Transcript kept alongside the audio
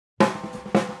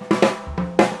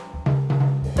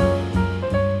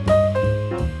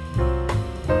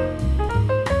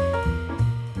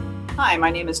Hi, my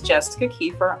name is Jessica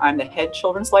Kiefer. I'm the head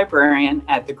children's librarian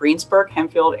at the Greensburg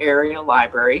Hempfield Area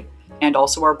Library and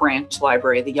also our branch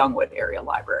library, the Youngwood Area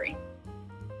Library.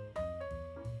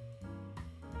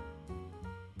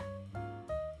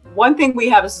 One thing we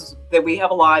have is that we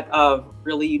have a lot of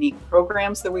really unique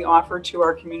programs that we offer to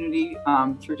our community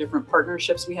through different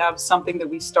partnerships we have. Something that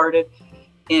we started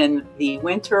in the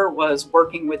winter was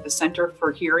working with the Center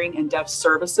for Hearing and Deaf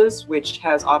Services, which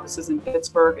has offices in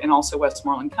Pittsburgh and also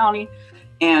Westmoreland County,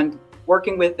 and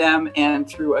working with them, and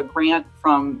through a grant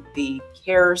from the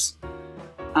CARES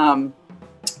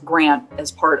grant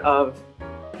as part of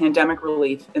pandemic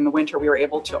relief in the winter, we were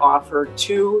able to offer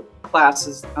 2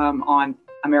 classes on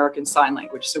American Sign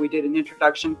Language. So we did an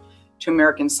introduction to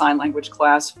American Sign Language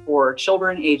class for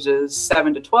children ages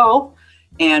 7 to 12,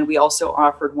 and we also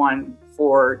offered one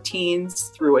for teens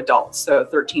through adults, so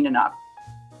 13 and up.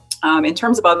 In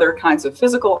terms of other kinds of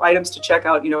physical items to check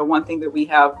out, one thing that we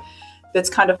have that's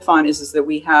kind of fun is that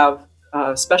we have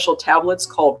special tablets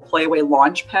called Playaway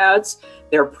Launch Pads.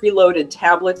 They're preloaded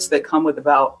tablets that come with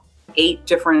about 8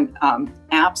 different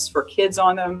apps for kids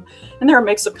on them, and they're a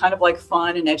mix of kind of like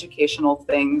fun and educational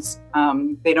things.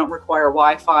 They don't require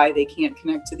Wi-Fi, they can't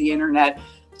connect to the internet,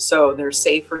 so they're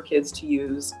safe for kids to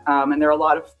use, and they're a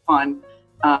lot of fun.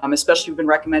 Especially we've been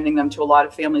recommending them to a lot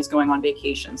of families going on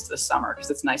vacations this summer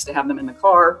because it's nice to have them in the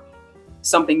car,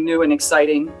 something new and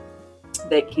exciting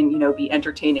that can, be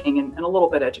entertaining and a little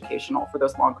bit educational for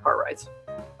those long car rides.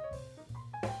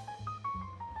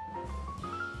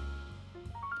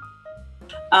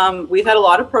 We've had a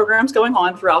lot of programs going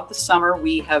on throughout the summer.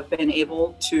 We have been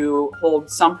able to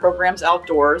hold some programs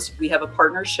outdoors. We have a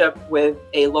partnership with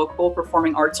a local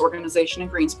performing arts organization in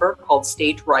Greensburg called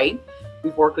Stage Right.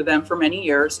 We've worked with them for many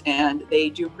years, and they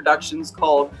do productions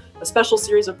a special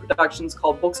series of productions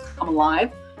called Books Come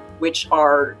Alive, which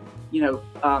are,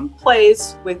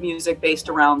 plays with music based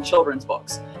around children's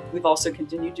books. We've also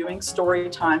continued doing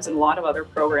story times and a lot of other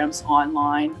programs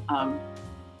online,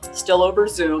 still over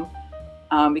Zoom,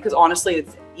 because honestly,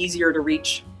 it's easier to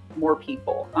reach more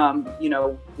people.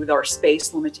 With our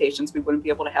space limitations, we wouldn't be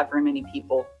able to have very many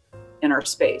people in our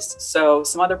space. So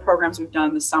some other programs we've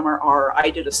done this summer are, I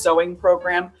did a sewing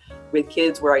program with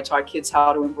kids where I taught kids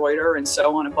how to embroider and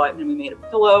sew on a button, and we made a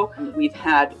pillow. And we've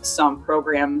had some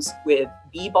programs with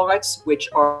Bee-Bots, which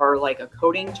are like a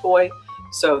coding toy.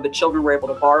 So the children were able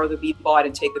to borrow the Bee-Bot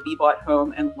and take the Bee-Bot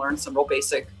home and learn some real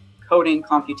basic coding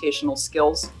computational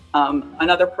skills.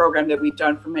 Another program that we've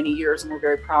done for many years and we're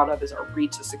very proud of is our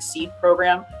Read to Succeed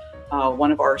program.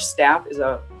 One of our staff is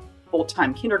a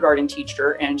full-time kindergarten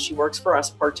teacher, and she works for us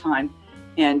part-time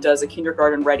and does a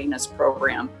kindergarten readiness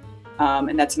program.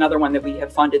 And that's another one that we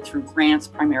have funded through grants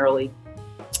primarily.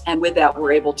 And with that,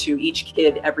 we're able to, each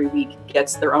kid every week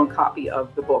gets their own copy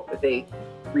of the book that they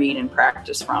read and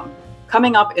practice from.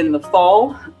 Coming up in the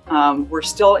fall, we're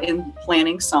still in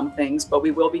planning some things, but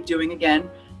we will be doing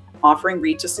offering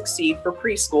Read to Succeed for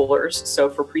preschoolers. So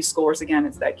for preschoolers, again,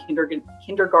 it's that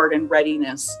kindergarten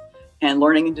readiness and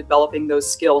learning and developing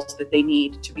those skills that they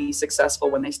need to be successful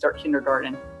when they start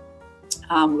kindergarten.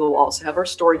 We'll also have our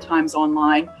story times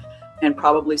online and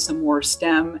probably some more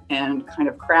STEM and kind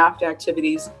of craft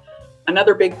activities.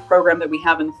 Another big program that we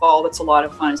have in the fall that's a lot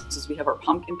of fun is we have our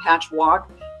Pumpkin Patch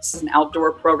Walk. This is an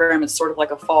outdoor program. It's sort of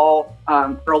like a fall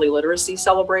early literacy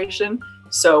celebration.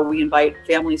 So we invite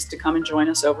families to come and join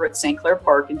us over at St. Clair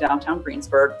Park in downtown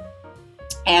Greensburg.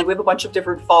 And we have a bunch of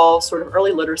different fall sort of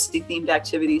early literacy themed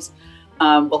activities.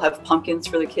 We'll have pumpkins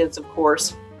for the kids, of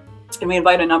course. And we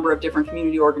invite a number of different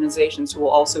community organizations who will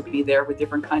also be there with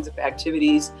different kinds of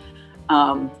activities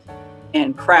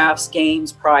and crafts,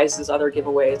 games, prizes, other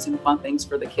giveaways, and fun things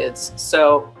for the kids.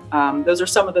 So those are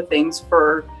some of the things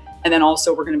and then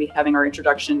also we're going to be having our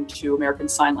introduction to American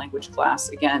Sign Language class,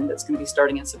 again, that's going to be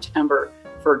starting in September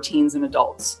for teens and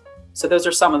adults. So those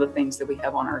are some of the things that we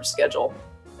have on our schedule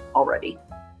already.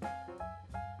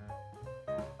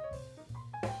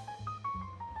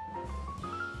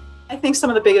 I think some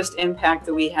of the biggest impact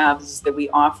that we have is that we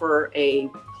offer a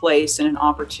place and an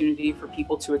opportunity for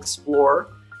people to explore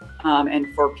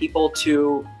and for people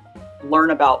to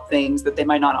learn about things that they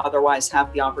might not otherwise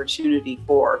have the opportunity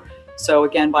for. So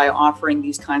again, by offering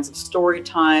these kinds of story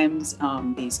times,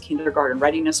 these kindergarten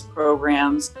readiness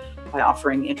programs, by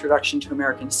offering Introduction to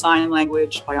American Sign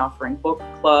Language, by offering book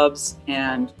clubs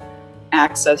and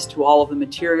access to all of the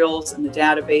materials and the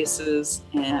databases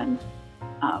and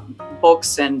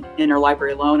books and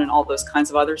interlibrary loan and all those kinds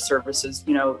of other services,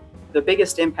 the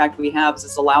biggest impact we have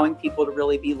is allowing people to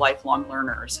really be lifelong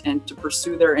learners and to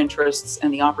pursue their interests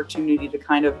and the opportunity to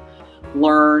kind of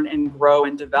learn and grow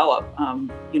and develop,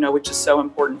 which is so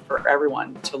important for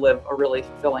everyone to live a really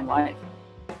fulfilling life.